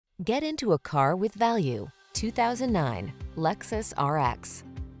Get into a car with value. 2009 Lexus RX.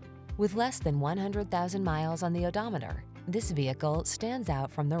 With less than 100,000 miles on the odometer, this vehicle stands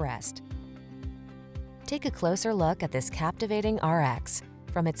out from the rest. Take a closer look at this captivating RX.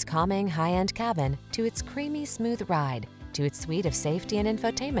 From its calming high-end cabin to its creamy smooth ride to its suite of safety and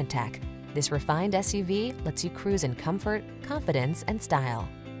infotainment tech, this refined SUV lets you cruise in comfort, confidence, and style.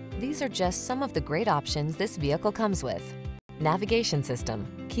 These are just some of the great options this vehicle comes with: navigation system,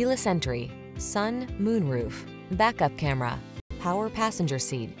 keyless entry, sun, moonroof, backup camera, power passenger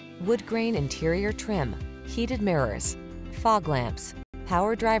seat, wood grain interior trim, heated mirrors, fog lamps,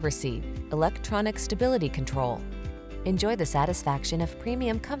 power driver seat, electronic stability control. Enjoy the satisfaction of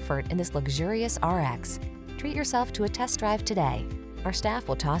premium comfort in this luxurious RX. Treat yourself to a test drive today. Our staff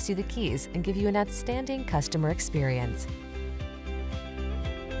will toss you the keys and give you an outstanding customer experience.